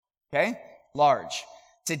Okay? Large.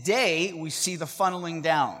 Today, we see the funneling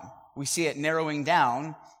down. We see it narrowing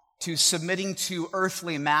down to submitting to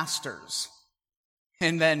earthly masters.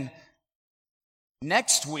 And then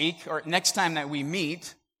next week, or next time that we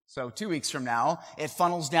meet, so 2 weeks from now, it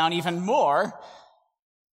funnels down even more.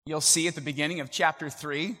 You'll see at the beginning of chapter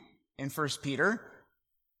 3 in 1 Peter,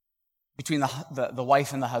 between the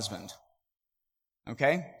wife and the husband.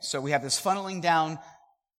 Okay? So we have this funneling down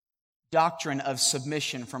doctrine of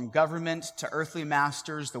submission from government to earthly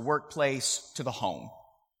masters, the workplace to the home.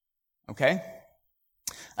 Okay?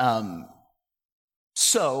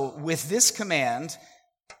 So with this command,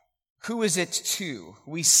 who is it to?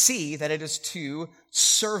 We see that it is to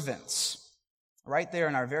servants. Right there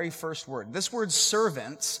in our very first word. This word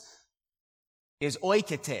servants is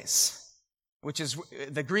oiketes, which is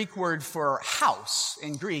the Greek word for house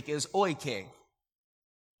in Greek is oike.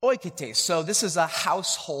 Oiketes. So this is a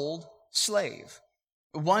household slave.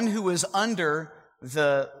 One who is under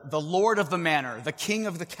the lord of the manor, the king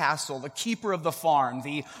of the castle, the keeper of the farm,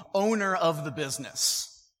 the owner of the business.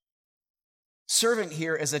 Servant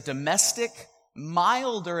here is a domestic,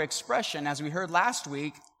 milder expression, as we heard last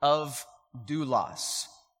week, of doulos.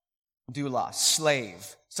 Doulos,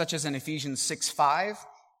 slave, such as in Ephesians 6:5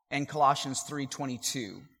 and Colossians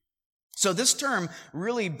 3:22. So this term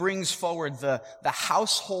really brings forward the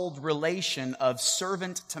household relation of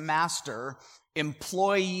servant to master,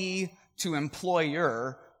 employee to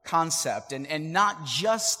employer concept, and not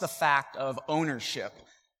just the fact of ownership.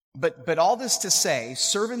 But all this to say,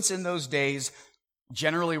 servants in those days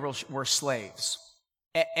generally were slaves.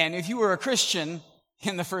 And if you were a Christian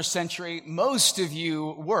in the first century, most of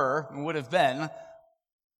you would have been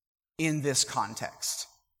in this context.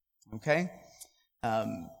 Okay?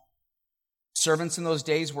 Servants in those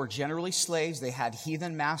days were generally slaves. They had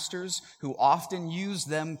heathen masters who often used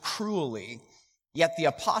them cruelly. Yet the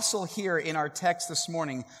apostle here in our text this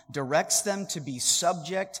morning directs them to be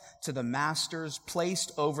subject to the masters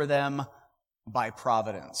placed over them by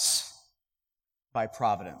providence. By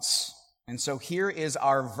providence. And so here is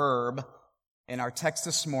our verb in our text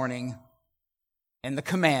this morning, and the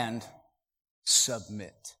command,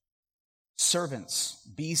 submit. Servants,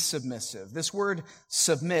 be submissive. This word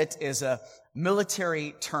submit is a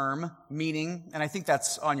military term meaning, and I think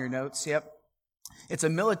that's on your notes, yep. It's a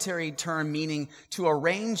military term meaning to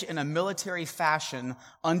arrange in a military fashion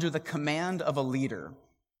under the command of a leader.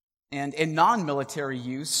 And in non-military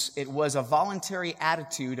use, it was a voluntary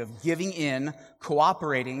attitude of giving in,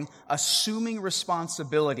 cooperating, assuming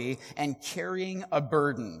responsibility, and carrying a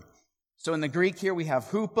burden. So in the Greek here, we have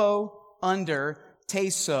hupo, under,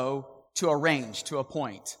 teso, to arrange, to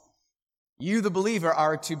appoint. You, the believer,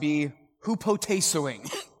 are to be hupotesoing.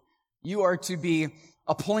 You are to be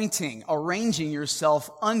appointing, arranging yourself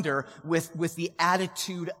under with the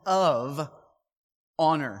attitude of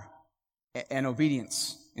honor and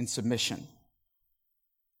obedience and submission.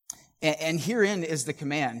 And herein is the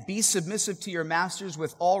command. Be submissive to your masters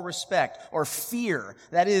with all respect or fear.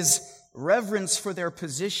 That is, reverence for their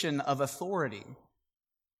position of authority.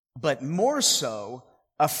 But more so,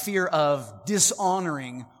 a fear of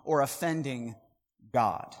dishonoring or offending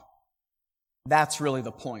God. That's really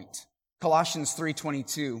the point. Colossians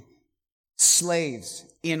 3:22, slaves,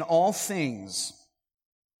 in all things,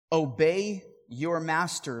 obey your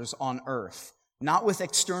masters on earth, not with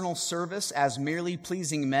external service as merely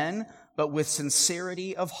pleasing men, but with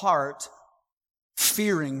sincerity of heart,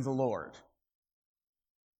 fearing the Lord.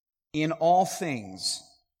 In all things,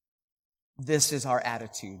 this is our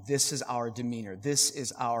attitude. This is our demeanor. This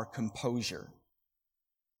is our composure.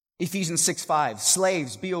 Ephesians 6:5,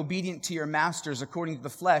 slaves, be obedient to your masters according to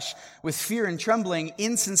the flesh, with fear and trembling,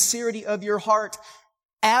 in sincerity of your heart,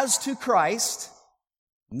 as to Christ,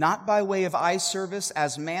 not by way of eye service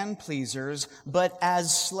as man-pleasers, but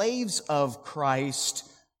as slaves of Christ,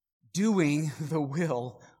 doing the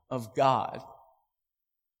will of God.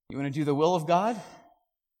 You want to do the will of God?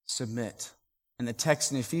 Submit. And the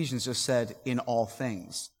text in Ephesians just said, in all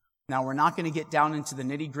things. Now, we're not going to get down into the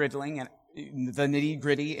nitty-gritty,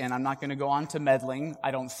 and I'm not going to go on to meddling,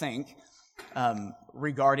 I don't think,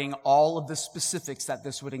 regarding all of the specifics that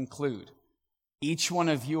this would include. Each one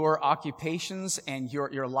of your occupations and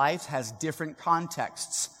your life has different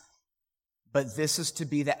contexts, but this is to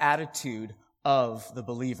be the attitude of the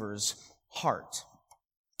believer's heart.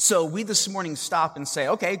 So we this morning stop and say,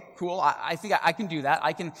 okay, cool, I think I can do that.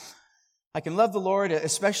 I can love the Lord,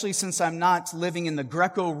 especially since I'm not living in the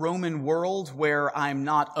Greco-Roman world where I'm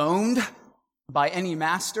not owned by any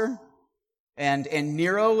master, and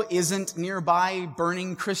Nero isn't nearby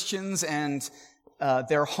burning Christians and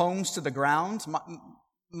their homes to the ground.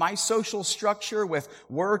 my social structure with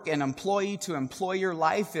work and employee to employer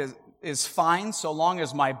life is fine so long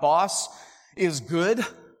as my boss is good,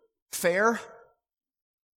 fair,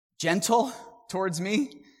 gentle towards me.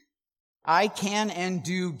 I can and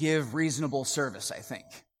do give reasonable service, I think.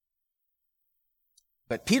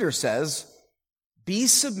 But Peter says, be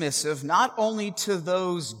submissive not only to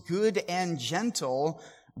those good and gentle,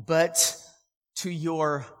 but to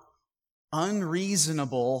your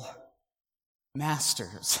unreasonable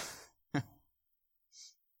masters.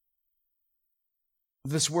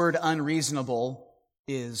 This word unreasonable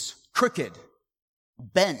is crooked,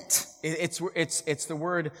 bent. It's the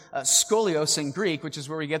word skolios in Greek, which is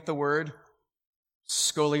where we get the word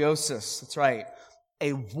scoliosis. That's right.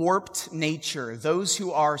 A warped nature. Those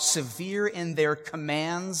who are severe in their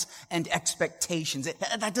commands and expectations.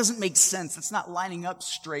 That doesn't make sense. It's not lining up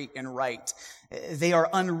straight and right. They are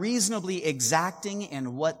unreasonably exacting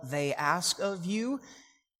in what they ask of you,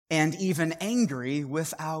 and even angry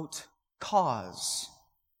without cause.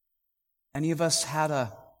 Any of us had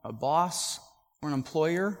a boss or an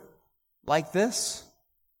employer like this?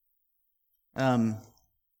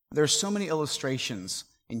 There's so many illustrations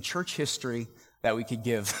in church history that we could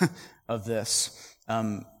give of this.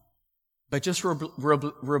 But just real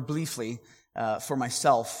briefly, for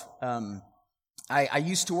myself, I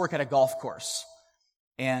used to work at a golf course,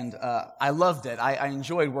 and I loved it. I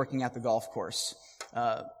enjoyed working at the golf course.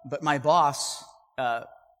 But my boss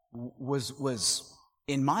was,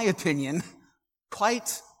 in my opinion,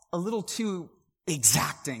 quite a little too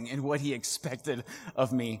exacting in what he expected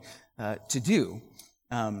of me to do.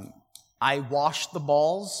 I washed the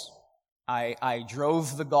balls. I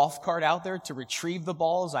drove the golf cart out there to retrieve the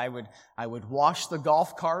balls. I would wash the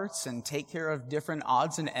golf carts and take care of different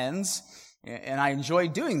odds and ends, and I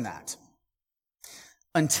enjoyed doing that.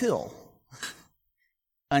 Until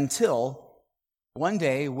one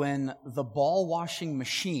day when the ball washing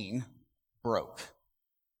machine broke.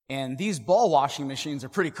 And these ball washing machines are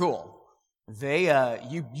pretty cool. They,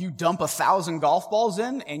 you dump 1,000 golf balls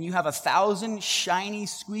in, and you have 1,000 shiny,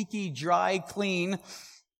 squeaky, dry, clean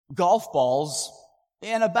golf balls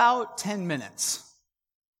in about 10 minutes.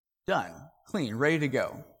 Done. Clean. Ready to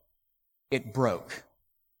go. It broke.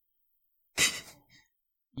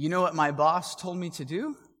 You know what my boss told me to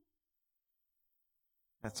do?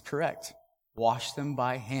 That's correct. Wash them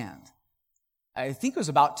by hand. I think it was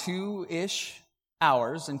about 2-ish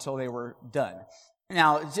hours until they were done.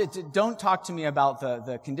 Now, don't talk to me about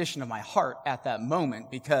the condition of my heart at that moment,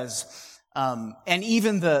 because and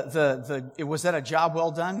even was that a job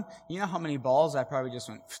well done? You know how many balls I probably just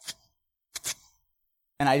went,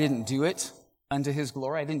 and I didn't do it unto his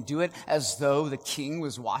glory. I didn't do it as though the king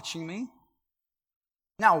was watching me.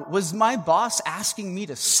 Now, was my boss asking me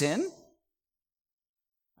to sin?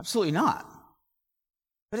 Absolutely not.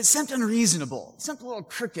 But it seemed unreasonable. It seemed a little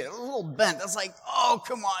crooked, a little bent. I was like, oh,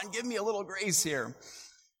 come on, give me a little grace here.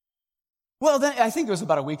 Well, then I think it was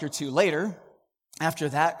about a week or two later, after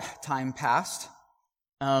that time passed,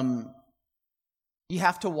 you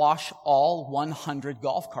have to wash all 100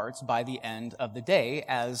 golf carts by the end of the day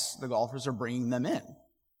as the golfers are bringing them in,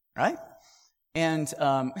 right? And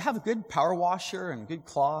have a good power washer and good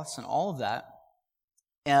cloths and all of that.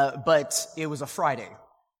 But it was a Friday.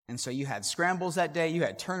 And so you had scrambles that day, you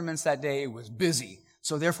had tournaments that day, it was busy.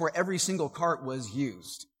 So therefore, every single cart was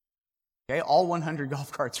used. Okay, all 100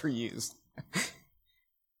 golf carts were used.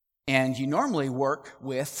 And you normally work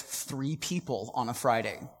with 3 people on a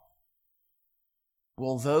Friday.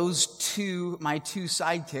 Well, my two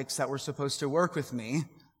sidekicks that were supposed to work with me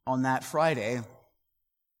on that Friday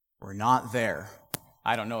were not there.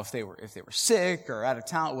 I don't know if they were sick or out of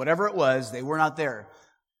town, whatever it was, they were not there.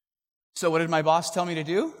 So what did my boss tell me to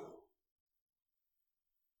do?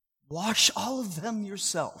 Wash all of them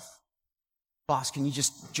yourself. Boss, can you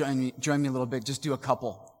just join me a little bit? Just do a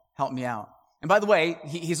couple. Help me out. And by the way,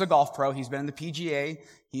 he's a golf pro. He's been in the PGA.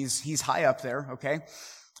 He's high up there, okay?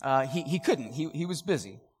 He couldn't. He was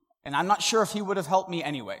busy. And I'm not sure if he would have helped me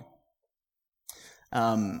anyway.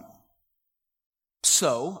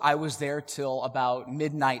 So I was there till about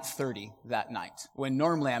midnight 30 that night, when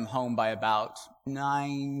normally I'm home by about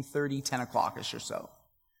 9:30, 10 o'clock-ish or so.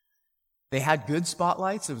 They had good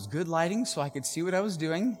spotlights. It was good lighting, so I could see what I was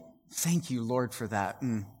doing. Thank you, Lord, for that.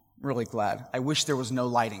 Really glad. I wish there was no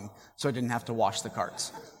lighting, so I didn't have to wash the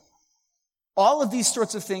carts. All of these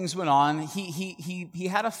sorts of things went on. He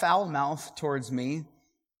had a foul mouth towards me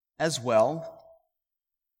as well.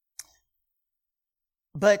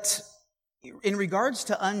 But in regards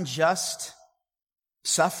to unjust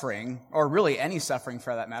suffering, or really any suffering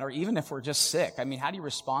for that matter, even if we're just sick, I mean, how do you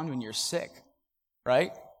respond when you're sick,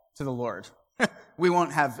 right? To the Lord. We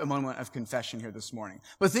won't have a moment of confession here this morning.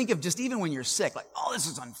 But think of just even when you're sick, like, oh, this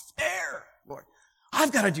is unfair, Lord.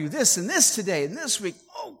 I've got to do this and this today and this week.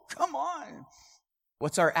 Oh, come on.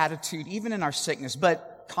 What's our attitude, even in our sickness?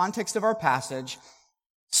 But context of our passage,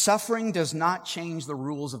 suffering does not change the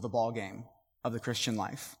rules of the ball game of the Christian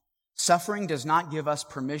life. Suffering does not give us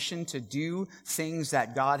permission to do things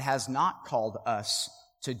that God has not called us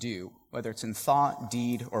to do, whether it's in thought,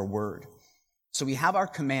 deed, or word. So we have our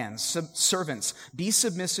commands. Servants, be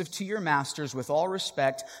submissive to your masters with all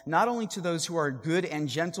respect, not only to those who are good and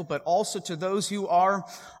gentle, but also to those who are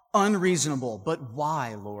unreasonable. But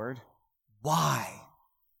why, Lord? Why?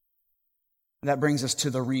 That brings us to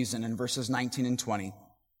the reason in verses 19 and 20.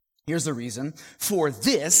 Here's the reason. For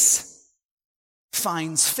this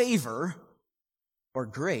finds favor or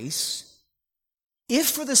grace if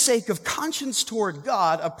for the sake of conscience toward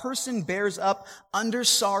God, a person bears up under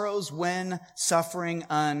sorrows when suffering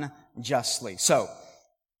unjustly. So,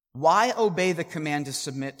 why obey the command to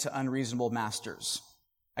submit to unreasonable masters?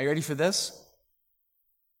 Are you ready for this?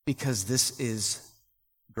 Because this is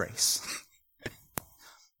grace.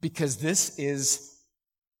 Because this is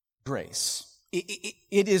grace.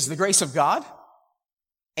 It is the grace of God,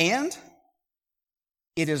 and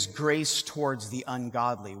it is grace towards the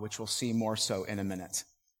ungodly, which we'll see more so in a minute.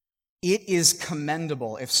 It is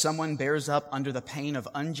commendable if someone bears up under the pain of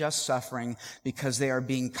unjust suffering because they are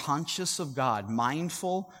being conscious of God,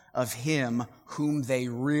 mindful of Him whom they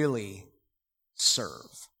really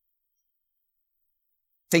serve.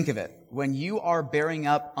 Think of it. When you are bearing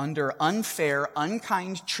up under unfair,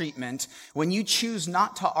 unkind treatment, when you choose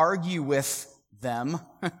not to argue with them,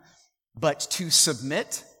 but to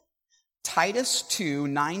submit, Titus 2,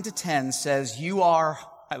 9-10 says, you are,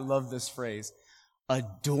 I love this phrase,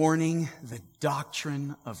 adorning the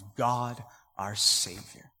doctrine of God our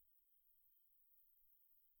Savior.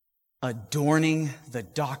 Adorning the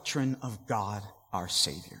doctrine of God our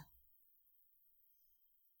Savior.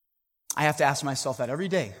 I have to ask myself that every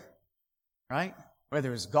day, right?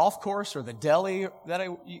 Whether it's golf course or the deli that I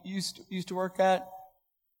used to work at,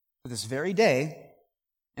 this very day,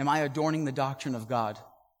 am I adorning the doctrine of God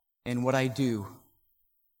in what I do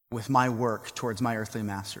with my work towards my earthly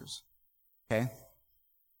masters? Okay?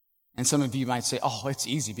 And some of you might say, oh, it's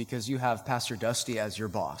easy because you have Pastor Dusty as your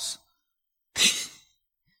boss.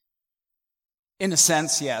 In a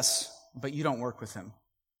sense, yes, but you don't work with him.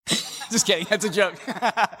 Just kidding, that's a joke.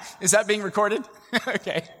 Is that being recorded?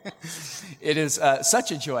 Okay. It is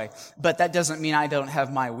such a joy. But that doesn't mean I don't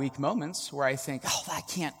have my weak moments where I think,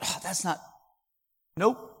 that's not,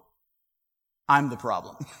 nope. I'm the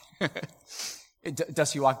problem.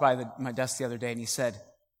 Dusty walked by my desk the other day and he said,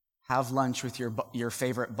 have lunch with your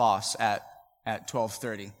favorite boss at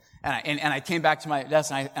 12:30. And I came back to my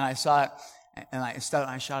desk and I saw it and I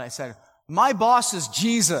said, my boss is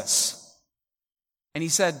Jesus. And he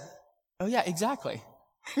said, oh yeah, exactly.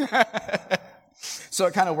 So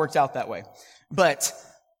it kind of worked out that way. But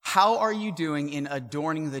how are you doing in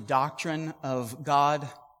adorning the doctrine of God,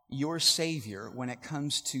 your Savior, when it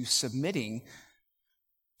comes to submitting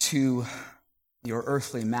to your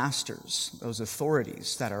earthly masters, those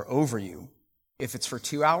authorities that are over you, if it's for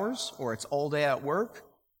 2 hours or it's all day at work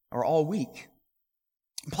or all week?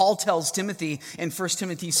 Paul tells Timothy in 1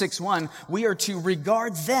 Timothy 6:1, we are to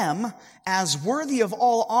regard them as worthy of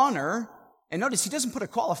all honor. And notice he doesn't put a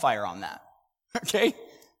qualifier on that. Okay?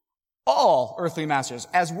 All earthly masters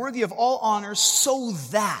as worthy of all honor so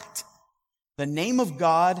that the name of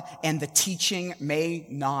God and the teaching may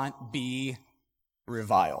not be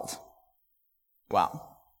reviled. Wow.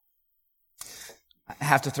 I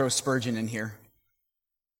have to throw Spurgeon in here.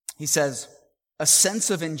 He says, a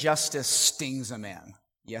sense of injustice stings a man.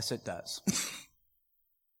 Yes, it does.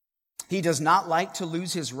 He does not like to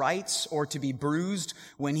lose his rights or to be bruised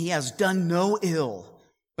when he has done no ill.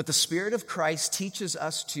 But the Spirit of Christ teaches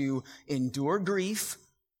us to endure grief,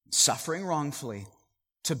 suffering wrongfully,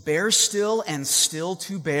 to bear still and still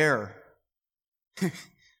to bear.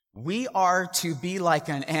 We are to be like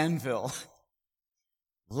an anvil.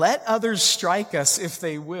 Let others strike us if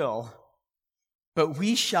they will, but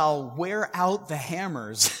we shall wear out the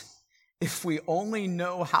hammers if we only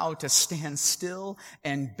know how to stand still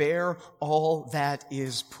and bear all that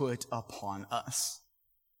is put upon us.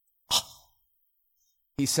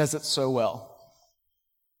 He says it so well.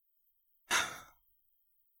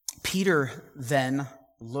 Peter then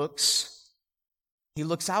looks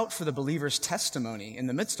out for the believer's testimony in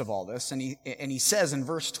the midst of all this, and he says in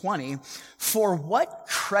verse 20, for what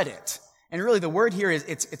credit, and really the word here is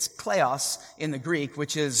it's kleos in the Greek,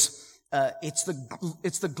 which is it's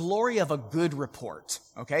the glory of a good report,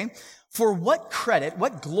 okay? For what credit,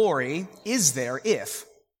 what glory is there if,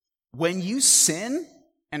 when you sin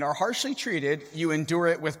and are harshly treated, you endure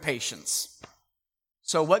it with patience?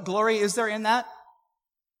 So what glory is there in that?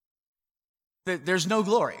 There's no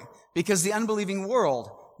glory, because the unbelieving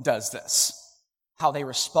world does this. How they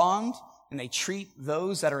respond and they treat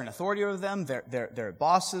those that are in authority over them, their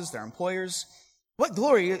bosses, their employers. What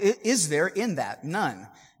glory is there in that? None.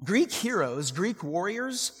 Greek heroes, Greek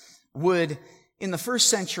warriors would, in the first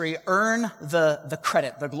century, earn the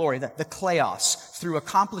credit, the glory, the kleos, through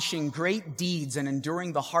accomplishing great deeds and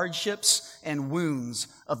enduring the hardships and wounds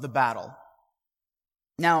of the battle.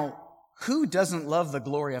 Now, who doesn't love the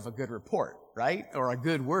glory of a good report, right? Or a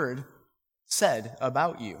good word said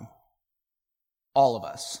about you? All of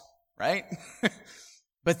us, right?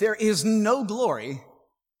 But there is no glory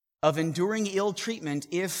of enduring ill treatment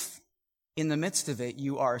if, in the midst of it,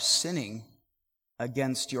 you are sinning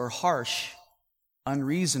against your harsh,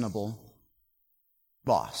 unreasonable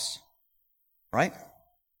boss, right?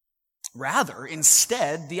 Rather,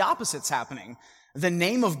 instead, the opposite's happening. The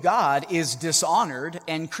name of God is dishonored,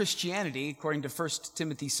 and Christianity, according to 1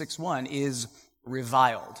 Timothy 6:1, is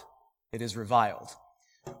reviled. It is reviled.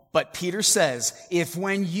 But Peter says, if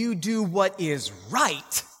when you do what is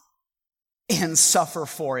right and suffer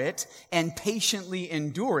for it and patiently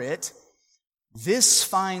endure it, this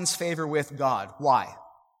finds favor with God. Why?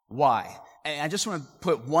 Why? And I just want to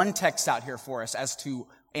put one text out here for us as to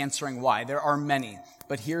answering why. There are many,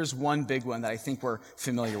 but here's one big one that I think we're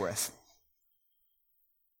familiar with.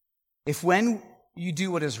 If when you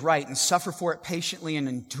do what is right and suffer for it patiently and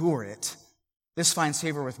endure it, this finds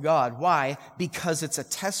favor with God. Why? Because it's a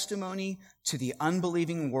testimony to the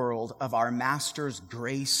unbelieving world of our Master's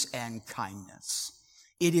grace and kindness.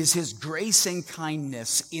 It is his grace and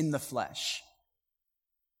kindness in the flesh.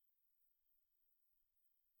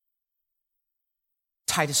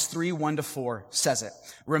 Titus 3:1-4 says it.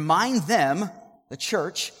 Remind them, the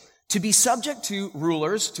church, to be subject to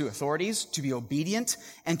rulers, to authorities, to be obedient,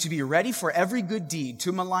 and to be ready for every good deed,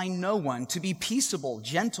 to malign no one, to be peaceable,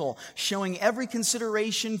 gentle, showing every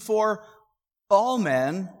consideration for all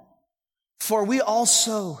men. For we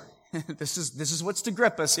also, this is what's to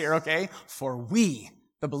grip us here, okay? For we,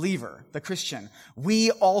 the believer, the Christian,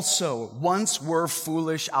 we also once were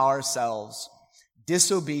foolish ourselves,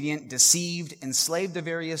 disobedient, deceived, enslaved to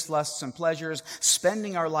various lusts and pleasures,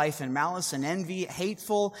 spending our life in malice and envy,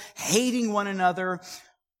 hateful, hating one another.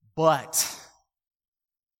 But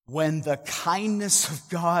when the kindness of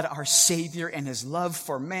God, our Savior, and his love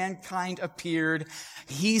for mankind appeared,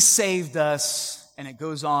 he saved us. And it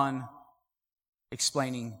goes on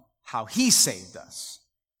explaining how he saved us,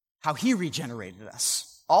 how he regenerated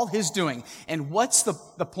us, all his doing. And what's the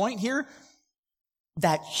point here?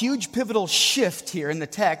 That huge pivotal shift here in the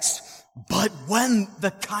text, but when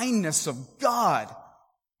the kindness of God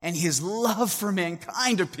and his love for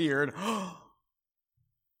mankind appeared.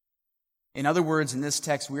 In other words, in this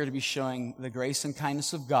text, we are to be showing the grace and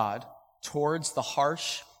kindness of God towards the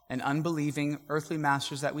harsh and unbelieving earthly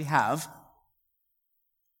masters that we have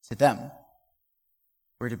to them.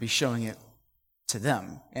 We're to be showing it to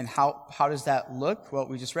them. And how does that look? Well,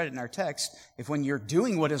 we just read it in our text. If when you're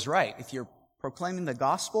doing what is right, if you're proclaiming the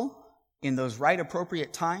gospel in those right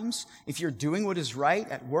appropriate times, if you're doing what is right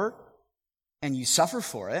at work and you suffer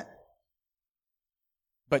for it,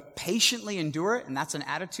 but patiently endure it, and that's an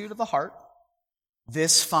attitude of the heart,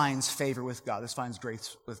 this finds favor with God. This finds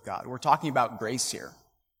grace with God. We're talking about grace here.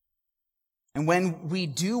 And when we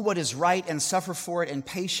do what is right and suffer for it and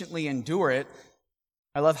patiently endure it,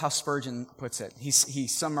 I love how Spurgeon puts it. He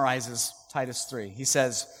summarizes Titus 3. He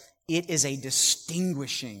says, it is a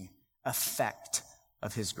distinguishing effect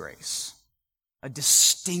of his grace. A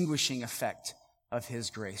distinguishing effect of his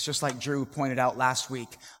grace. Just like Drew pointed out last week,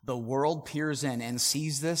 the world peers in and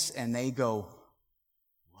sees this and they go,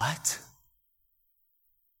 what?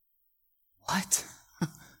 What?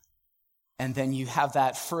 And then you have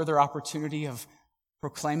that further opportunity of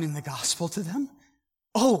proclaiming the gospel to them.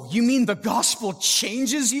 Oh, you mean the gospel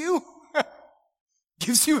changes you?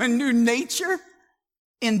 Gives you a new nature?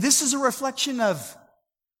 And this is a reflection of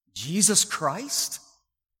Jesus Christ?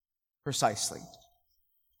 Precisely.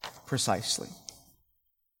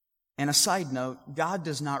 And a side note, God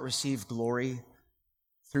does not receive glory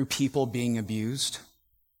through people being abused.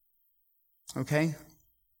 Okay?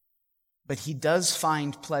 But he does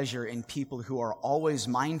find pleasure in people who are always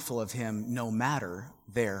mindful of him no matter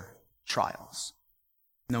their trials.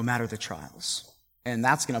 No matter the trials. And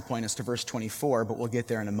that's going to point us to verse 24, but we'll get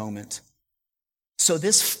there in a moment. So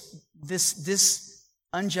this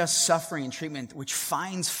unjust suffering and treatment which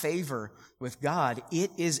finds favor with God,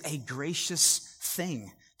 it is a gracious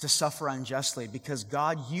thing to suffer unjustly because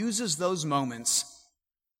God uses those moments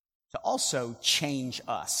to also change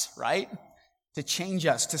us, right? To change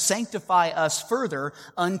us, to sanctify us further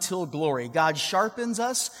until glory. God sharpens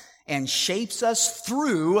us and shapes us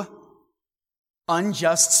through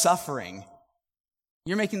unjust suffering.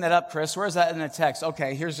 You're making that up, Chris. Where is that in the text?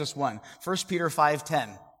 Okay, here's just one. 1 Peter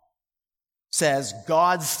 5:10 says,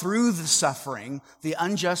 God, through the suffering, the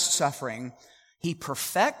unjust suffering, he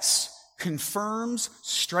perfects, confirms,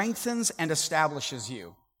 strengthens, and establishes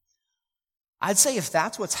you. I'd say if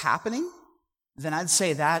that's what's happening, then I'd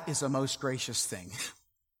say that is a most gracious thing.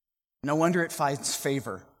 No wonder it finds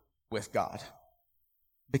favor with God,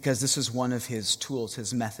 because this is one of his tools,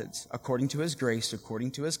 his methods, according to his grace,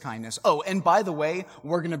 according to his kindness. Oh, and by the way,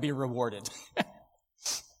 we're going to be rewarded.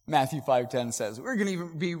 Matthew 5:10 says, we're going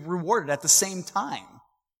to be rewarded at the same time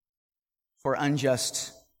for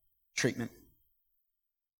unjust treatment.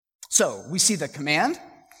 So, we see the command.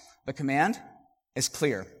 The command is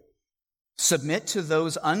clear. Submit to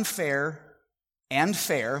those unfair and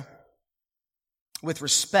fair with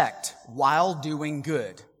respect while doing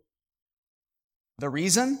good. The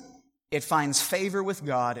reason? It finds favor with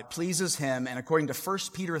God, it pleases him, and according to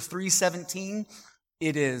 1 Peter 3:17,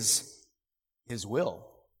 it is his will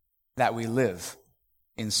that we live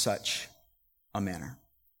in such a manner.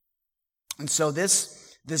 And so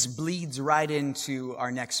this bleeds right into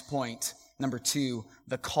our next point, number 2,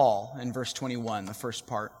 the call in verse 21, the first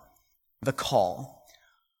part. The call.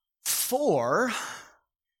 For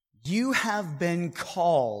you have been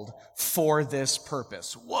called for this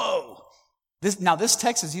purpose. Whoa! This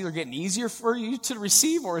text is either getting easier for you to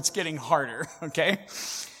receive or it's getting harder, okay?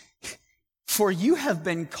 For you have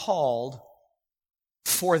been called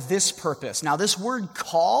for this purpose. Now, this word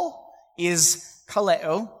call is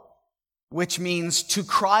kaleo, which means to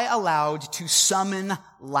cry aloud, to summon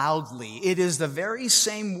loudly. It is the very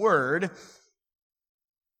same word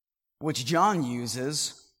which John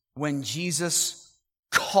uses when Jesus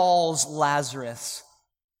calls Lazarus,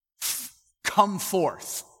 come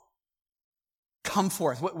forth. Come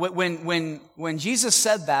forth. When Jesus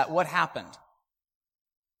said that, what happened?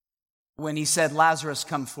 When he said, Lazarus,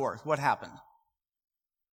 come forth, what happened?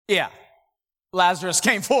 Yeah, Lazarus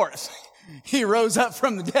came forth. He rose up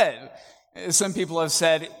from the dead. Some people have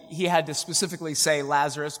said he had to specifically say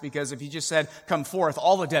Lazarus because if he just said, come forth,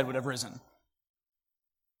 all the dead would have risen.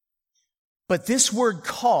 But this word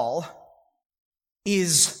call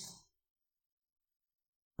is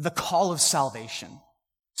the call of salvation,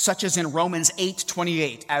 such as in Romans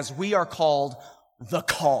 8:28, as we are called the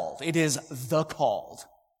called. It is the called,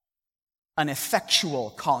 an effectual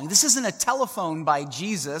calling. This isn't a telephone by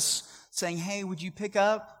Jesus saying, hey, would you pick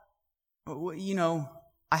up? You know,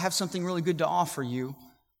 I have something really good to offer you.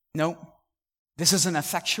 No, this is an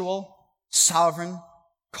effectual, sovereign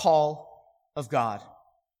call of God.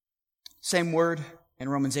 Same word in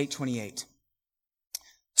Romans 8:28.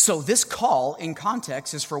 So this call in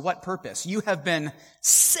context is for what purpose? You have been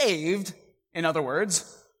saved, in other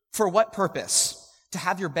words, for what purpose? To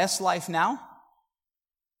have your best life now?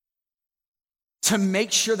 To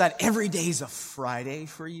make sure that every day is a Friday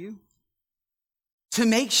for you? To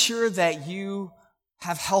make sure that you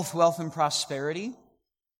have health, wealth, and prosperity?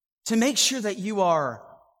 To make sure that you are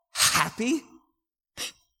happy?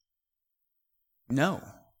 No.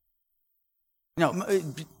 No,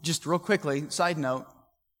 just real quickly, side note,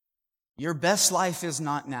 your best life is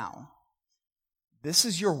not now. This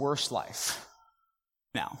is your worst life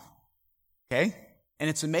now. Okay? And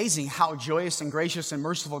it's amazing how joyous and gracious and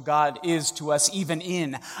merciful God is to us even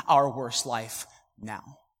in our worst life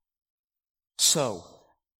now. So,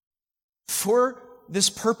 for this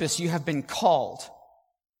purpose you have been called.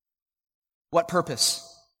 What purpose?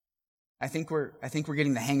 I think we're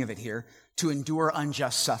getting the hang of it here. To endure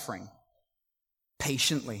unjust suffering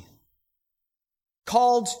patiently.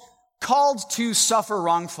 Called to suffer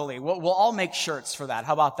wrongfully. We'll all make shirts for that.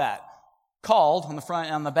 How about that? Called on the front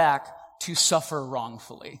and on the back to suffer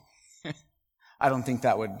wrongfully. I don't think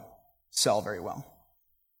that would sell very well.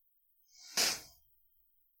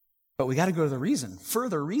 But we got to go to the reason.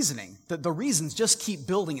 Further reasoning. The reasons just keep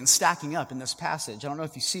building and stacking up in this passage. I don't know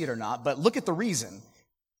if you see it or not, but look at the reason.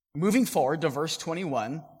 Moving forward to verse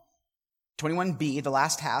 21. 21b, the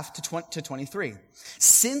last half, to 23.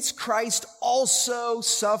 Since Christ also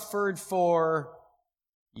suffered for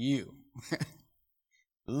you,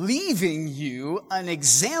 leaving you an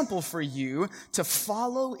example for you to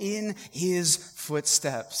follow in his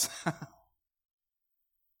footsteps.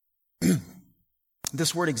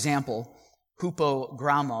 This word example,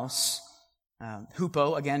 hupogramos,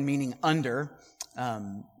 Hupo, again, meaning under.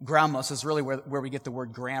 Grammos is really where we get the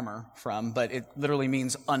word grammar from, but it literally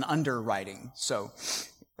means an underwriting. So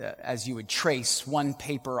as you would trace one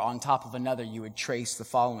paper on top of another, you would trace the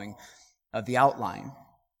following of the outline.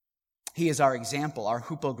 He is our example, our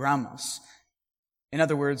hupogrammos. In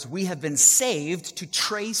other words, we have been saved to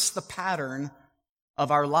trace the pattern of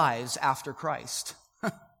our lives after Christ.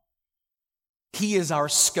 He is our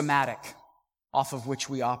schematic off of which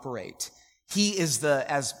we operate. He is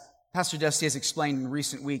as Pastor Dusty has explained in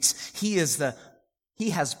recent weeks, he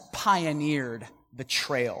has pioneered the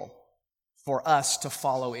trail for us to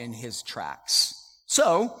follow in his tracks.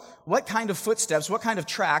 So, what kind of footsteps, what kind of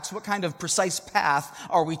tracks, what kind of precise path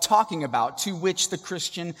are we talking about to which the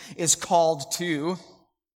Christian is called to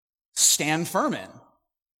stand firm in?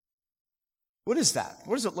 What is that?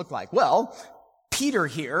 What does it look like? Well, Peter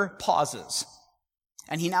here pauses,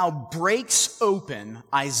 and he now breaks open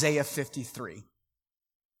Isaiah 53,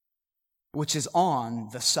 which is on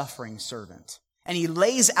the suffering servant. And he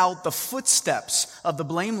lays out the footsteps of the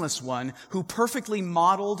blameless one who perfectly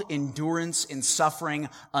modeled endurance in suffering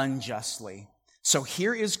unjustly. So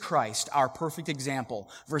here is Christ, our perfect example,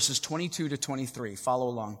 verses 22 to 23. Follow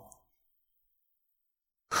along.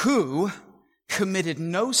 Who committed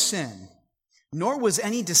no sin, nor was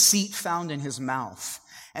any deceit found in his mouth.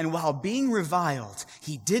 And while being reviled,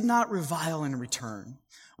 he did not revile in return.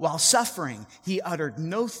 While suffering, he uttered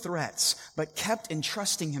no threats, but kept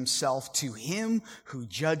entrusting himself to him who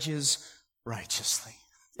judges righteously.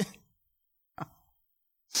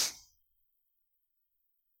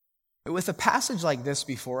 With a passage like this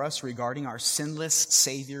before us regarding our sinless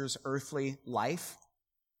Savior's earthly life,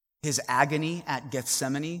 his agony at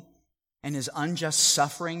Gethsemane, and his unjust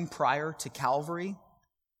suffering prior to Calvary,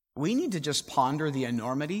 we need to just ponder the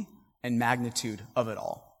enormity and magnitude of it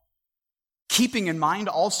all. Keeping in mind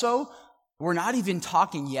also, we're not even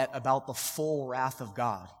talking yet about the full wrath of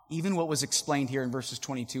God, even what was explained here in verses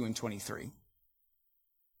 22 and 23.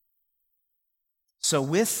 So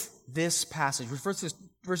with this passage, with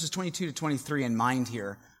verses 22 to 23 in mind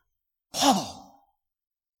here,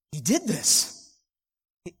 he did this.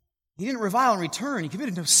 He didn't revile in return. He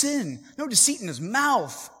committed no sin, no deceit in his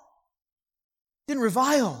mouth. Didn't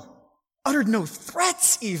revile, uttered no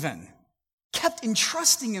threats even. Kept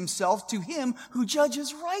entrusting himself to him who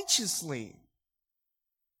judges righteously.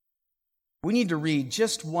 We need to read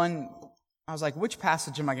just one. I was like, which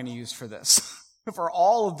passage am I going to use for this? For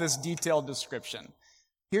all of this detailed description.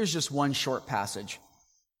 Here's just one short passage.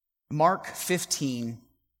 Mark 15,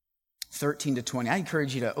 13 to 20. I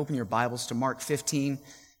encourage you to open your Bibles to Mark 15,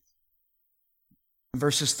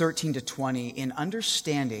 verses 13 to 20, in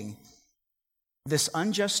understanding this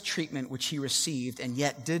unjust treatment which he received and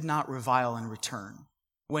yet did not revile in return.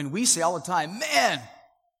 When we say all the time, man,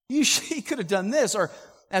 he could have done this, or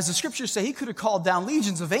as the scriptures say, he could have called down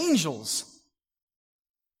legions of angels.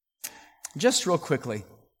 Just real quickly.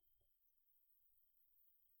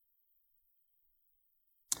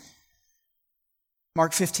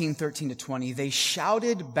 Mark 15, 13 to 20, they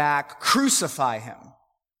shouted back, "Crucify him."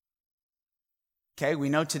 Okay, we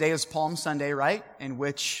know today is Palm Sunday, right? In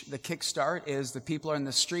which the kickstart is the people are in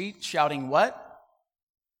the street shouting what?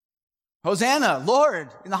 Hosanna, Lord,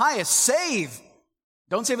 in the highest, save.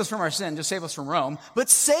 Don't save us from our sin, just save us from Rome, but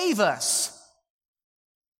save us.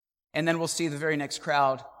 And then we'll see the very next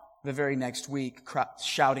crowd, the very next week,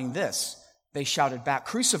 shouting this. They shouted back,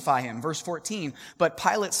 "Crucify him." Verse 14, but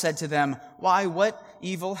Pilate said to them, "Why, what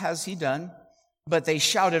evil has he done?" But they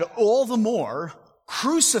shouted all the more,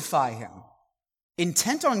 "Crucify him."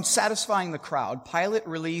 Intent on satisfying the crowd, Pilate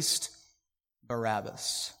released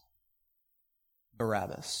Barabbas.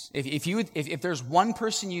 Barabbas. If there's one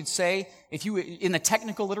person you'd say, in the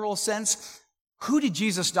technical literal sense, who did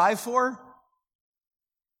Jesus die for?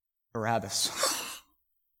 Barabbas.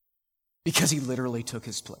 Because he literally took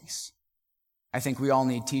his place. I think we all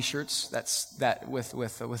need t-shirts that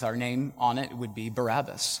with our name on it would be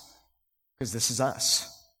Barabbas. Because this is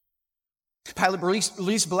us. Pilate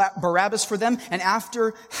released Barabbas for them, and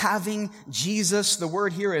after having Jesus, the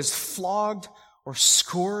word here is flogged or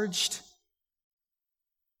scourged,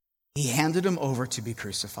 he handed him over to be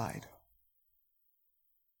crucified.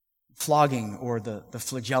 Flogging, or the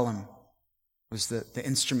flagellum, was the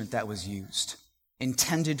instrument that was used,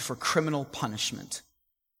 intended for criminal punishment.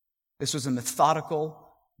 This was a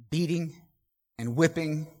methodical beating and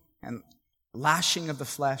whipping and lashing of the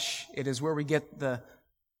flesh. It is where we get the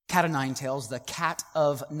cat of nine tails, the cat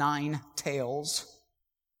of nine tails,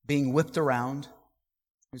 being whipped around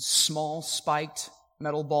with small spiked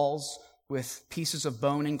metal balls with pieces of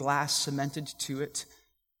bone and glass cemented to it.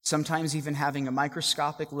 sometimes even having a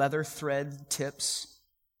microscopic leather thread tips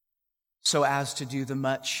so as to do the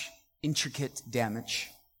much intricate damage.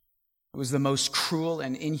 It was the most cruel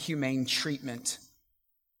and inhumane treatment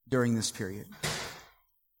during this period.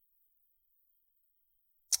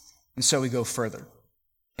 And so we go further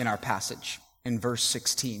in our passage in verse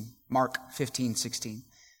 16, Mark 15:16.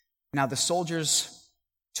 Now the soldiers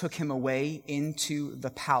took him away into the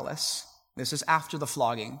palace. This is after the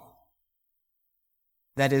flogging.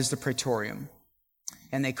 That is the praetorium.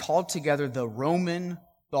 And they called together the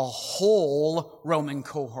whole Roman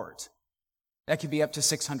cohort. That could be up to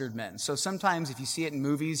 600 men. So sometimes if you see it in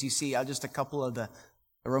movies, you see just a couple of the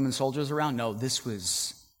Roman soldiers around. No, this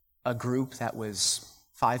was a group that was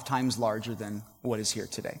 5 times larger than what is here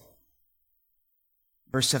today.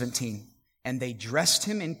 Verse 17, and they dressed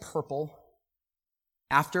him in purple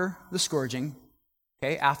after the scourging,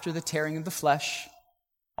 after the tearing of the flesh,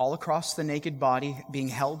 all across the naked body, being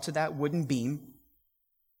held to that wooden beam.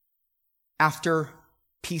 After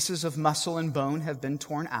pieces of muscle and bone have been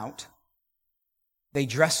torn out, they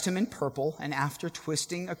dressed him in purple, and after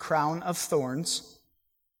twisting a crown of thorns,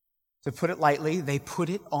 to put it lightly, they put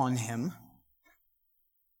it on him,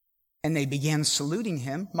 and they began saluting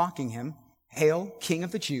him, mocking him, "Hail, King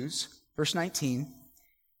of the Jews." Verse 19.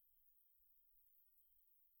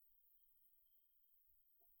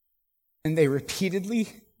 And they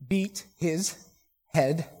repeatedly beat his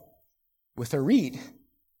head with a reed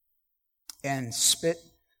and spit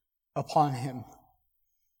upon him.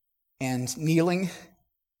 And kneeling,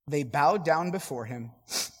 they bowed down before him.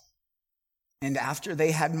 And after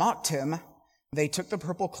they had mocked him, they took the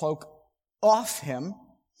purple cloak off him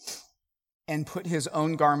and put his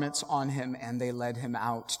own garments on him, and they led him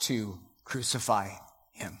out to crucify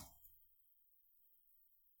him.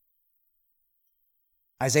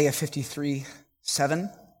 Isaiah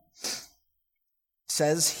 53:7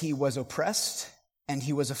 says, he was oppressed and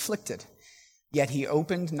he was afflicted, yet he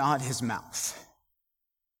opened not his mouth.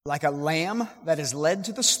 Like a lamb that is led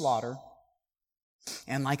to the slaughter,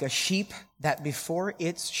 and like a sheep that before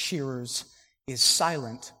its shearers is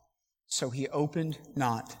silent, so he opened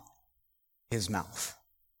not his mouth.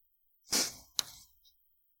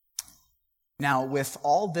 Now, with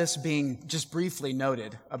all this being just briefly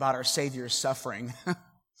noted about our Savior's suffering,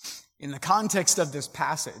 in the context of this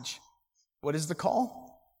passage, what is the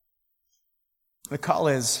call? The call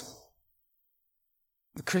is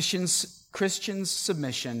the Christian's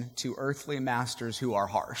submission to earthly masters who are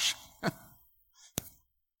harsh.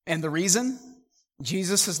 And the reason?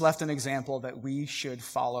 Jesus has left an example that we should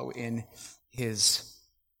follow in his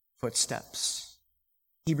footsteps.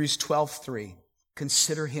 Hebrews 12:3.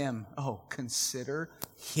 Consider him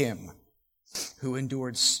who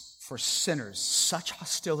endured for sinners such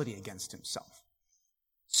hostility against himself,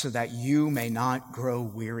 so that you may not grow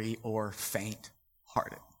weary or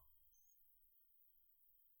faint-hearted.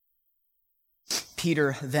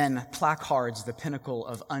 Peter then placards the pinnacle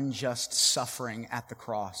of unjust suffering at the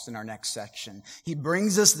cross in our next section. He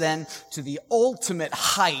brings us then to the ultimate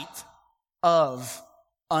height of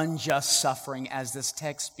unjust suffering as this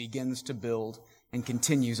text begins to build and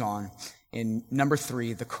continues on in number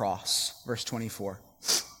 3, the cross, verse 24.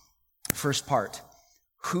 First part,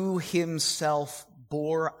 who himself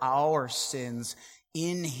bore our sins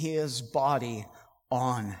in his body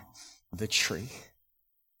on the tree.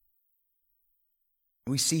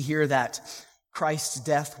 We see here that Christ's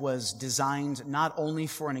death was designed not only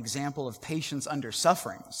for an example of patience under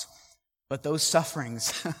sufferings, but those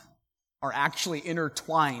sufferings are actually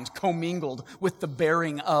intertwined, commingled with the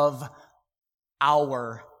bearing of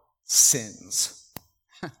our sins.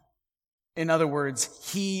 In other words,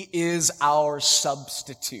 he is our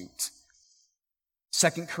substitute.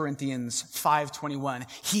 2 Corinthians 5:21,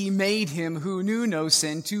 he made him who knew no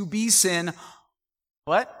sin to be sin,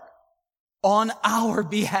 what? On our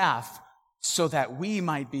behalf, so that we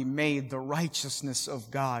might be made the righteousness of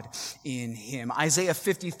God in him. Isaiah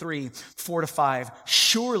 53:4-5,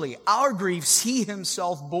 surely our griefs he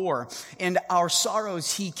himself bore, and our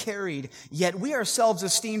sorrows he carried, yet we ourselves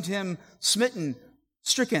esteemed him smitten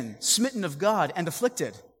of God, and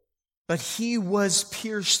afflicted. But he was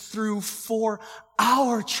pierced through for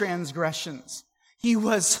our transgressions. He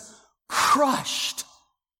was crushed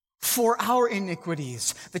for our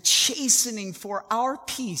iniquities. The chastening for our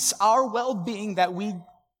peace, our well-being that we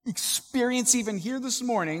experience even here this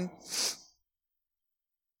morning,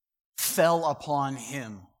 fell upon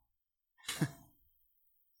him.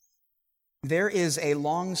 There is a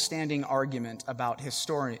long-standing argument about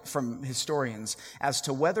from historians as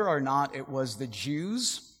to whether or not it was the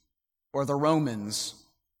Jews or the Romans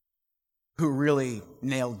who really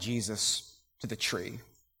nailed Jesus to the tree.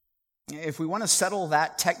 If we want to settle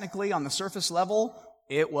that technically on the surface level,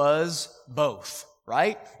 it was both,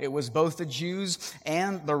 right? It was both the Jews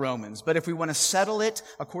and the Romans. But if we want to settle it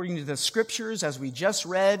according to the scriptures, as we just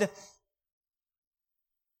read, it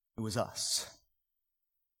was us.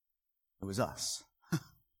 It was us.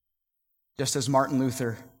 Just as Martin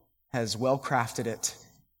Luther has well crafted it,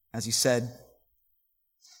 as he said,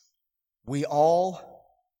 we all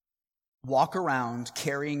walk around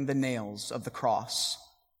carrying the nails of the cross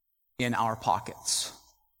in our pockets.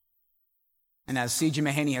 And as C.J.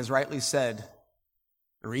 Mahaney has rightly said,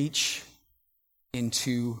 reach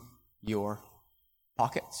into your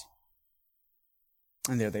pockets.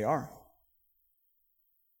 And there they are.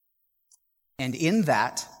 And in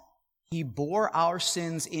that, he bore our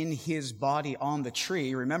sins in his body on the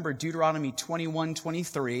tree. Remember Deuteronomy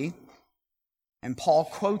 21:23, and Paul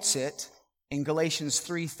quotes it in Galatians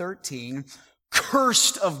 3:13.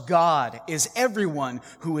 Cursed of God is everyone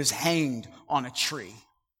who is hanged on a tree.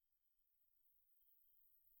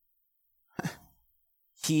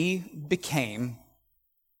 He became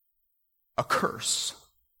a curse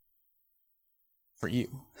for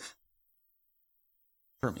you,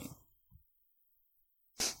 for me.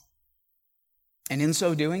 And in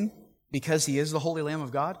so doing, because he is the Holy Lamb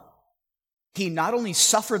of God, he not only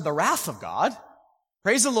suffered the wrath of God,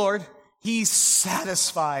 praise the Lord, he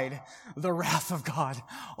satisfied the wrath of God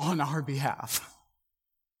on our behalf.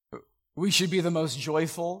 We should be the most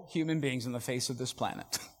joyful human beings on the face of this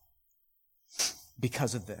planet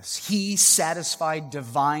because of this. He satisfied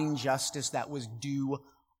divine justice that was due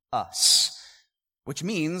us, which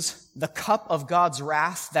means the cup of God's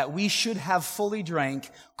wrath that we should have fully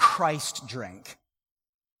drank, Christ drank,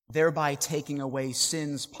 thereby taking away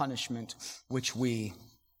sin's punishment which we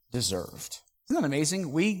deserved. Isn't that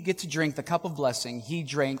amazing? We get to drink the cup of blessing. He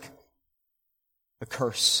drank the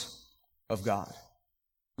curse of God.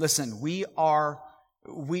 Listen, we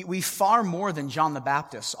far more than John the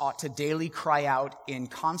Baptist ought to daily cry out in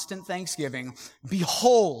constant thanksgiving,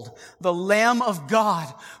 behold, the Lamb of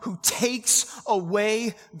God who takes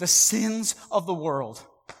away the sins of the world.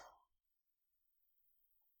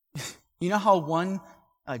 You know how one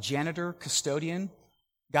janitor, custodian,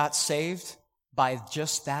 got saved by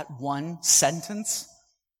just that one sentence?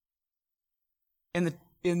 In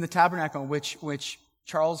the tabernacle which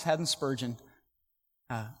Charles Haddon Spurgeon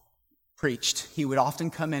preached, he would often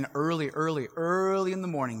come in early in the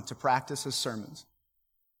morning to practice his sermons.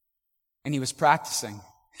 And he was practicing.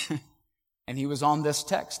 And he was on this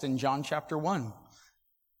text in John chapter 1.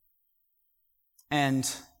 And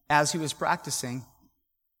as he was practicing,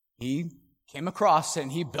 he came across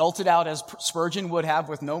and he belted out as Spurgeon would have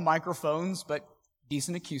with no microphones but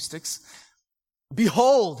decent acoustics.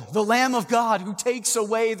 Behold, the Lamb of God who takes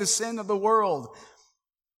away the sin of the world.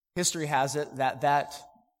 History has it that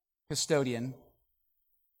custodian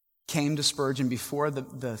came to Spurgeon before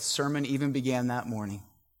the sermon even began that morning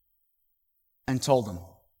and told him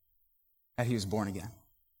that he was born again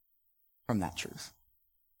from that truth.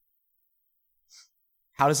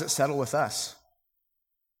 How does it settle with us?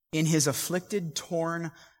 In his afflicted,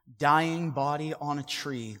 torn, dying body on a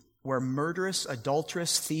tree, where murderous,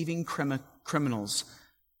 adulterous, thieving criminals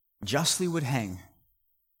justly would hang,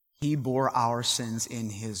 he bore our sins in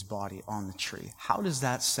his body on the tree. How does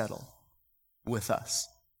that settle with us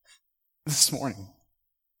this morning?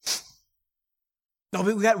 No,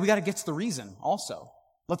 but we got to get to the reason also.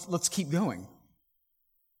 Let's keep going.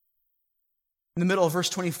 In the middle of verse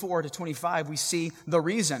 24 to 25, we see the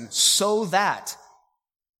reason, so that.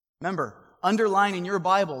 Remember, underline in your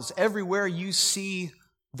Bibles, everywhere you see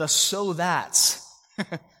the so that's,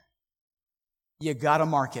 you gotta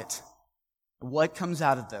mark it. What comes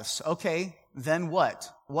out of this? Okay, then what?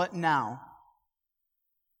 What now?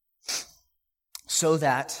 So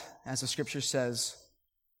that, as the scripture says,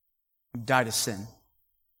 die to sin.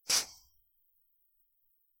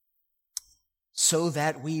 So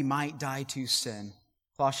that we might die to sin.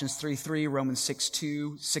 Colossians 3:3, Romans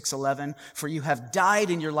 6:2, 6:11. For you have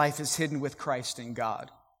died and your life is hidden with Christ in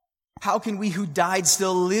God. How can we who died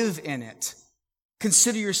still live in it?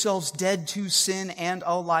 Consider yourselves dead to sin and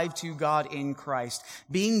alive to God in Christ.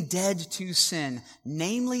 Being dead to sin,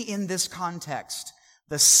 namely in this context,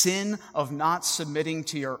 the sin of not submitting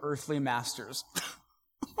to your earthly masters.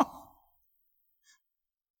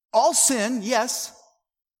 All sin, yes.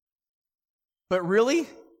 But really,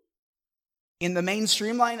 in the main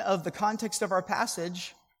streamline of the context of our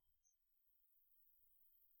passage,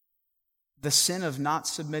 the sin of not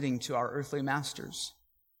submitting to our earthly masters,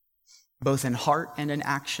 both in heart and in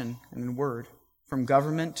action and in word, from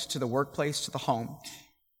government to the workplace to the home.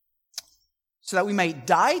 so that we might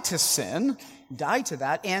die to sin, die to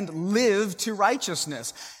that, and live to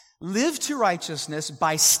righteousness. Live to righteousness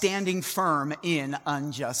by standing firm in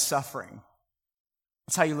unjust suffering.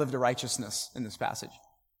 That's how you live to righteousness in this passage.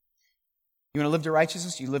 You want to live to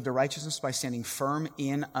righteousness? You live to righteousness by standing firm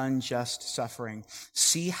in unjust suffering.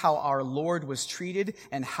 See how our Lord was treated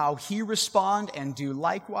and how he responded, and do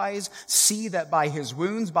likewise. See that by his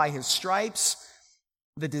wounds, by his stripes,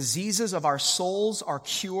 the diseases of our souls are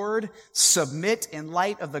cured. Submit in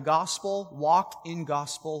light of the gospel. Walk in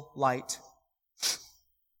gospel light.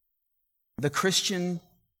 The Christian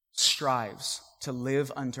strives to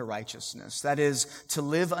live unto righteousness. That is, to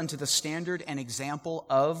live unto the standard and example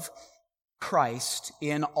of Christ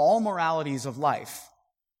in all moralities of life,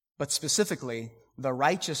 but specifically the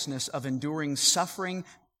righteousness of enduring suffering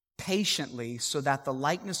patiently so that the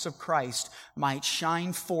likeness of Christ might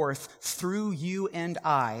shine forth through you and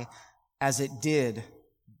I as it did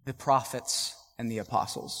the prophets and the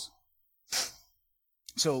apostles.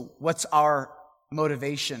 So what's our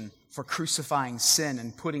motivation for crucifying sin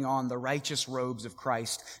and putting on the righteous robes of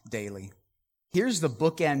Christ daily? Here's the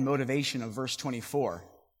bookend motivation of verse 24,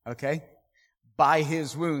 okay? By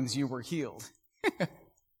his wounds you were healed.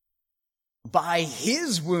 By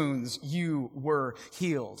his wounds you were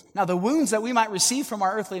healed. Now, the wounds that we might receive from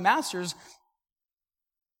our earthly masters,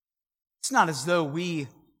 it's not as though we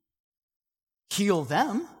heal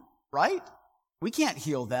them, right? We can't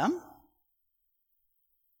heal them.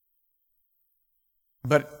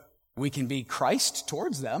 But we can be Christ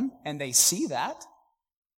towards them, and they see that.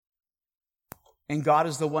 And God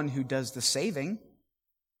is the one who does the saving.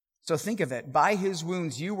 So think of it. By his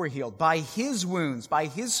wounds you were healed. By his wounds, by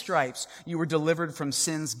his stripes, you were delivered from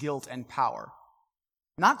sin's guilt and power.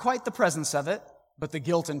 Not quite the presence of it, but the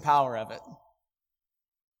guilt and power of it.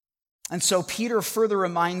 And so Peter further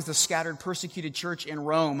reminds the scattered, persecuted church in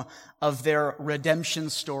Rome of their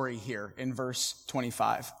redemption story here in verse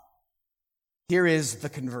 25. Here is the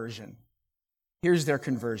conversion. Here's their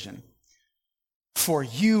conversion. For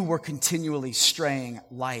you were continually straying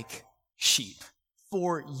like sheep.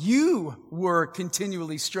 For you were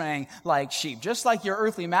continually straying like sheep. Just like your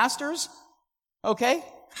earthly masters, okay?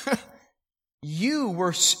 You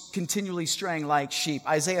were continually straying like sheep.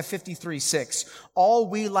 Isaiah 53:6. All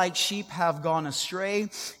we like sheep have gone astray.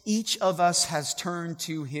 Each of us has turned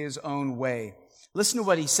to his own way. Listen to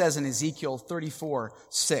what he says in Ezekiel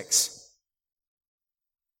 34:6.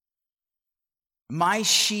 My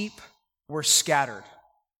sheep were scattered.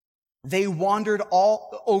 They wandered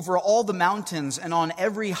over all the mountains and on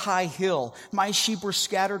every high hill. My sheep were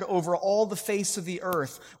scattered over all the face of the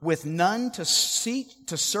earth, with none to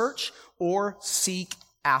search or seek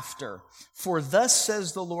after. For thus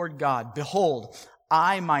says the Lord God, behold,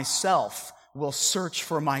 I myself will search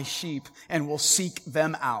for my sheep and will seek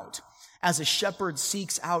them out. As a shepherd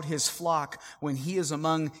seeks out his flock when he is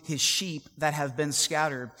among his sheep that have been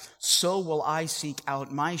scattered, so will I seek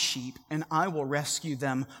out my sheep, and I will rescue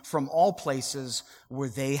them from all places where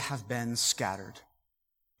they have been scattered.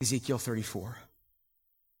 Ezekiel 34.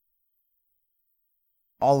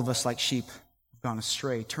 All of us like sheep have gone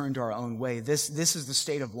astray, turned our own way. This is the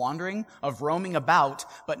state of wandering, of roaming about,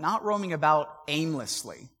 but not roaming about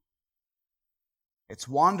aimlessly. It's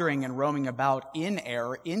wandering and roaming about in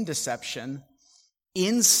error, in deception,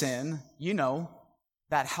 in sin,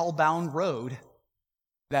 that hell-bound road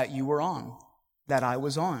that you were on, that I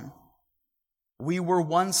was on. We were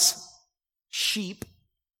once sheep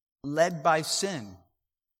led by sin,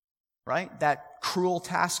 right? That cruel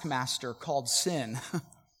taskmaster called sin,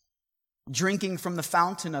 drinking from the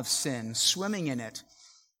fountain of sin, swimming in it,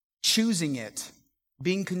 choosing it,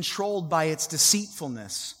 being controlled by its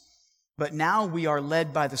deceitfulness. But now we are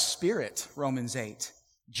led by the Spirit, Romans 8,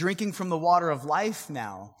 drinking from the water of life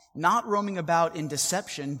now, not roaming about in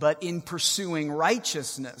deception, but in pursuing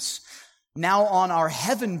righteousness, now on our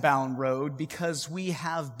heaven-bound road because we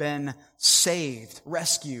have been saved,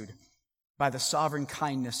 rescued by the sovereign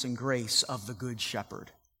kindness and grace of the Good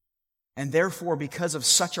Shepherd. And therefore, because of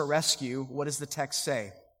such a rescue, what does the text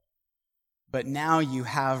say? But now you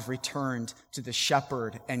have returned to the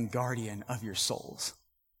shepherd and guardian of your souls.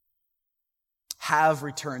 Have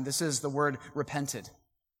returned. This is the word repented.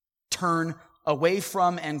 Turn away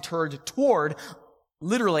from and turned toward,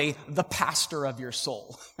 literally, the pastor of your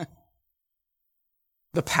soul.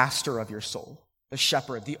 The pastor of your soul. The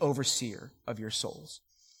shepherd, the overseer of your souls.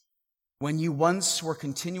 When you once were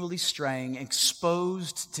continually straying,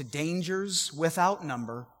 exposed to dangers without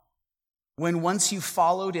number, when once you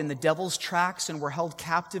followed in the devil's tracks and were held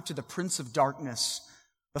captive to the prince of darkness,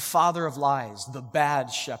 the father of lies, the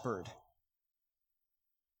bad shepherd.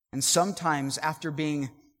 And sometimes after being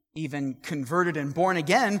even converted and born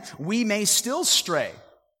again, we may still stray,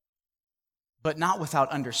 but not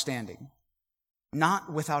without understanding,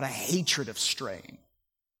 not without a hatred of straying,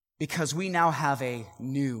 because we now have a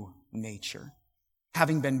new nature,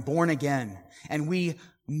 having been born again, and we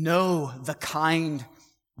know the kind,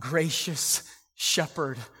 gracious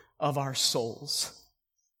shepherd of our souls.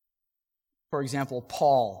 For example,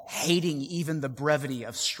 Paul hating even the brevity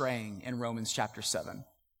of straying in Romans chapter 7.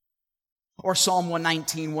 Or Psalm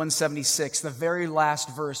 119, 176, the very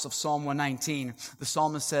last verse of Psalm 119, the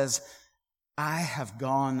psalmist says, I have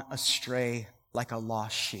gone astray like a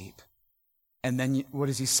lost sheep. And then what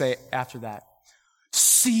does he say after that?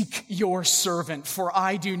 Seek your servant, for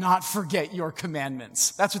I do not forget your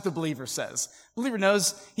commandments. That's what the believer says. The believer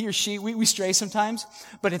knows he or she, we stray sometimes,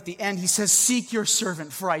 but at the end he says, seek your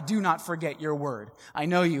servant, for I do not forget your word. I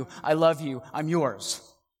know you, I love you, I'm yours.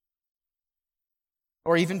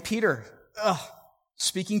 Or even Peter,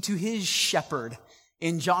 speaking to his shepherd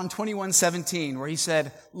in John 21:17, where he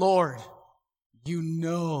said, Lord, you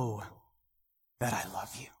know that I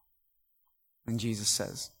love you. And Jesus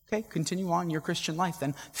says, okay, continue on your Christian life,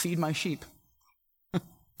 then feed my sheep.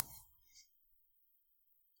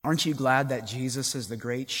 Aren't you glad that Jesus is the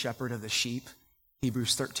great shepherd of the sheep?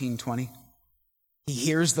 Hebrews 13:20. He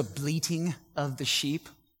hears the bleating of the sheep.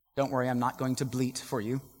 Don't worry, I'm not going to bleat for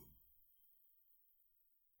you.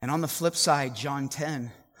 And on the flip side, John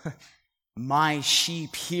 10, my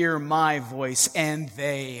sheep hear my voice and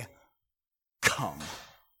they come.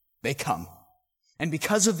 They come. And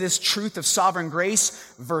because of this truth of sovereign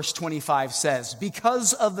grace, verse 25 says,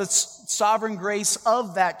 because of the sovereign grace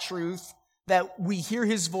of that truth, that we hear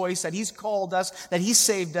his voice, that he's called us, that he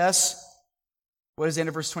saved us, what does the end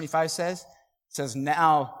of verse 25 says? It says,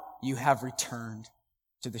 now you have returned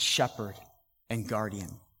to the shepherd and guardian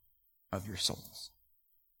of your souls.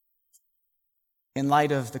 In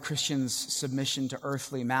light of the Christian's submission to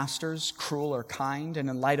earthly masters, cruel or kind, and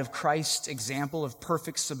in light of Christ's example of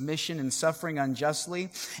perfect submission and suffering unjustly,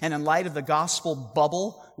 and in light of the gospel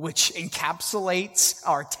bubble, which encapsulates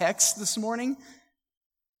our text this morning,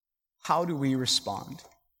 how do we respond?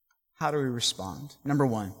 How do we respond? Number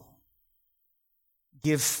one,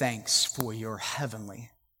 give thanks for your heavenly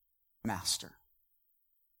master.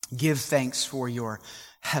 Give thanks for your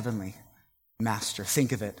heavenly master.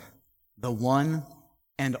 Think of it. The one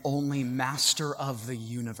and only master of the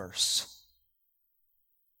universe,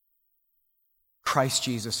 Christ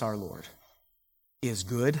Jesus our Lord, is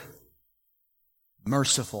good,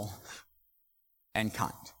 merciful, and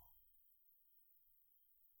kind.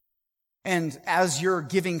 And as you're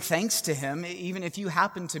giving thanks to him, even if you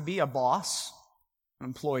happen to be a boss, an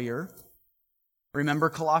employer, remember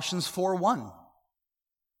Colossians 4:1.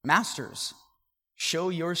 Masters, show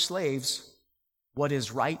your slaves what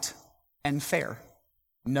is right and fair,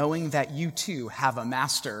 knowing that you too have a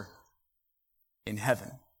master in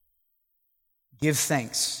heaven. Give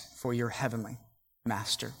thanks for your heavenly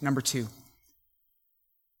master. Number two,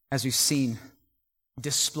 as we've seen,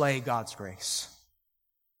 display God's grace.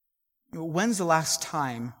 When's the last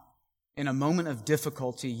time in a moment of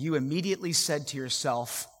difficulty you immediately said to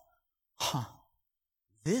yourself,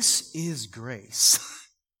 this is grace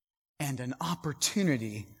and an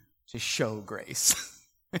opportunity to show grace?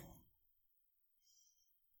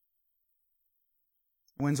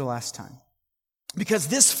 When's the last time? Because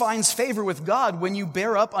this finds favor with God when you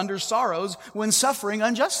bear up under sorrows when suffering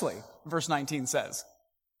unjustly, verse 19 says,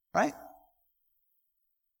 right?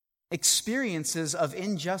 Experiences of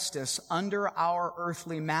injustice under our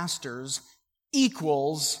earthly masters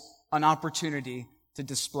equals an opportunity to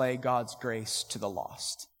display God's grace to the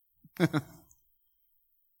lost.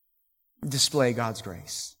 Display God's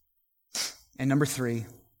grace. And number three,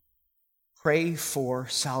 pray for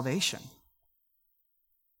salvation.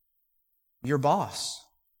 Your boss,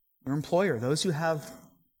 your employer, those who have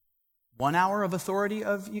 1 hour of authority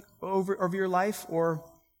over your life or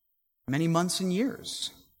many months and years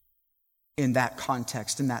in that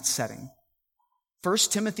context, in that setting. 1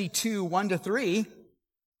 Timothy 2:1-3,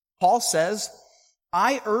 Paul says,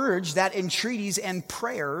 I urge that entreaties and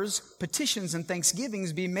prayers, petitions and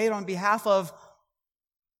thanksgivings be made on behalf of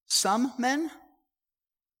some men,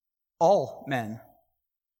 all men,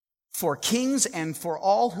 for kings and for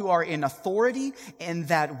all who are in authority, and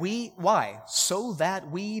that we, why? So that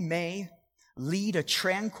we may lead a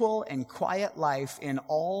tranquil and quiet life in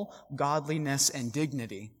all godliness and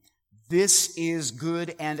dignity. This is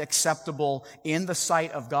good and acceptable in the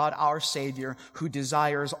sight of God our Savior, who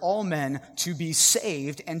desires all men to be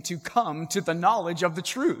saved and to come to the knowledge of the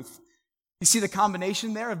truth. You see the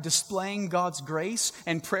combination there of displaying God's grace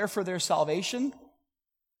and prayer for their salvation?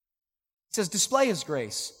 It says display his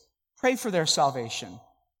grace. Pray for their salvation,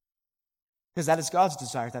 because that is God's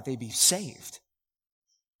desire, that they be saved.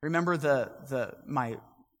 Remember my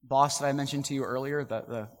boss that I mentioned to you earlier,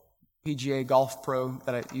 the PGA golf pro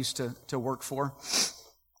that I used to work for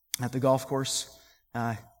at the golf course?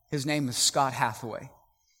 His name is Scott Hathaway.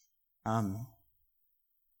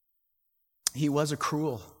 He was a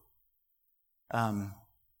cruel,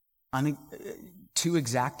 too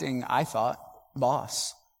exacting, I thought,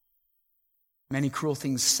 boss. Many cruel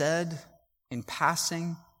things said in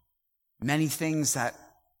passing, many things that,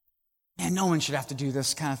 man, no one should have to do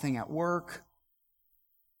this kind of thing at work.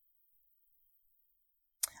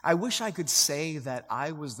 I wish I could say that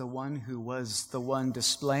I was the one who was the one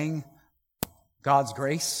displaying God's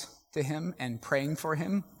grace to him and praying for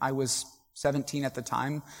him. I was 17 at the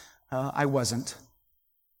time. I wasn't.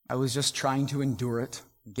 I was just trying to endure it,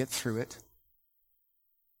 get through it.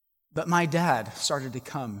 But my dad started to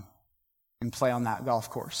come and play on that golf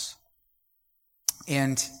course.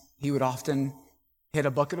 And he would often hit a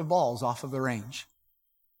bucket of balls off of the range.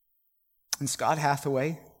 And Scott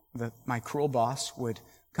Hathaway, my cruel boss, would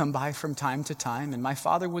come by from time to time, and my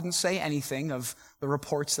father wouldn't say anything of the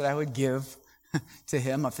reports that I would give to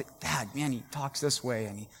him. I think, Dad, man, he talks this way,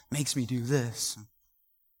 and he makes me do this.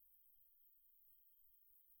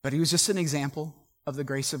 But he was just an example of the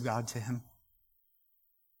grace of God to him.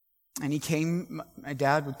 And he came, my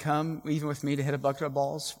dad would come, even with me, to hit a bucket of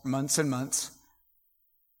balls for months and months.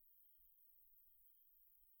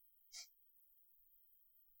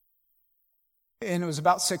 And it was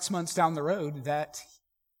about 6 months down the road that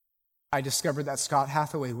I discovered that Scott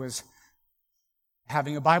Hathaway was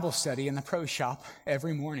having a Bible study in the pro shop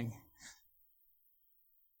every morning.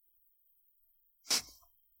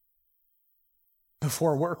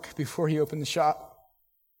 Before work, before he opened the shop.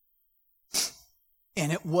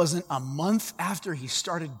 And it wasn't a month after he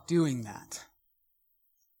started doing that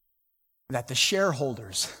the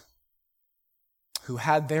shareholders who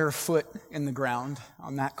had their foot in the ground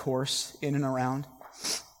on that course, in and around,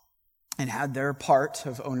 and had their part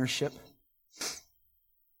of ownership,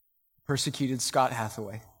 persecuted Scott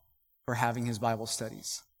Hathaway for having his Bible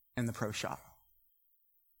studies in the pro shop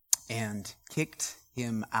and kicked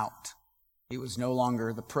him out. He was no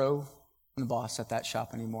longer the pro and the boss at that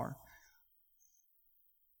shop anymore.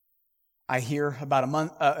 I hear about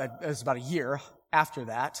it was about a year after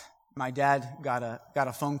that, my dad got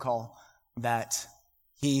a phone call that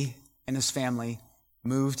he and his family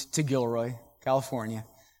moved to Gilroy, California,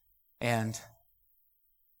 and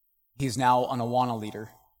he's now an Awana leader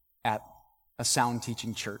at a sound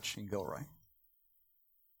teaching church in Gilroy.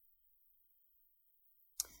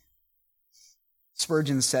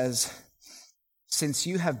 Spurgeon says, "Since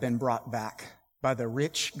you have been brought back by the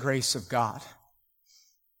rich grace of God,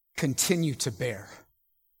 continue to bear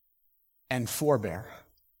and forbear,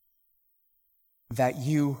 that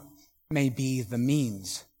you may be the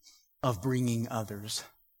means of bringing others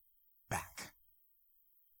back."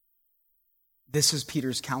 This is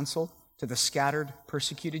Peter's counsel to the scattered,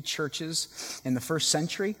 persecuted churches in the first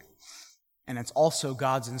century, and it's also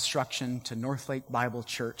God's instruction to Northlake Bible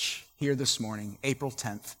Church here this morning, April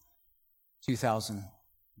 10th,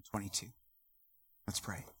 2022. Let's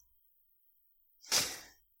pray.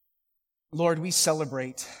 Lord, we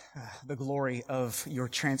celebrate the glory of your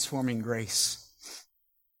transforming grace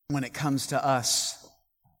when it comes to us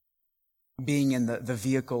being in the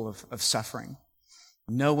vehicle of suffering,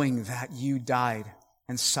 knowing that you died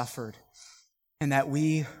and suffered, and that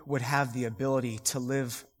we would have the ability to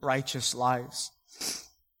live righteous lives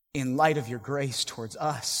in light of your grace towards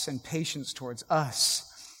us and patience towards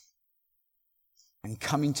us, and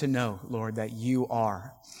coming to know, Lord, that you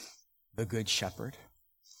are the Good Shepherd.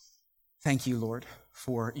 Thank you, Lord,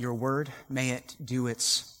 for your word. May it do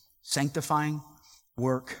its sanctifying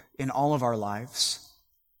work in all of our lives.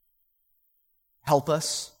 Help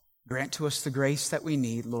us, grant to us the grace that we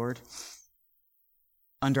need, Lord,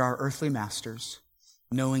 under our earthly masters,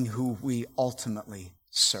 knowing who we ultimately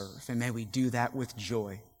serve. And may we do that with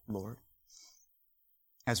joy, Lord,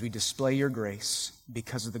 as we display your grace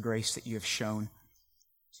because of the grace that you have shown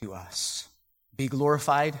to us. Be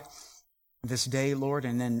glorified this day, Lord,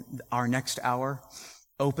 and then our next hour.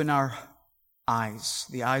 Open our eyes,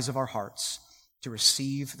 the eyes of our hearts, to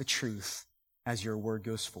receive the truth as your word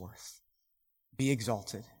goes forth. Be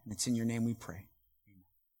exalted, and it's in your name we pray.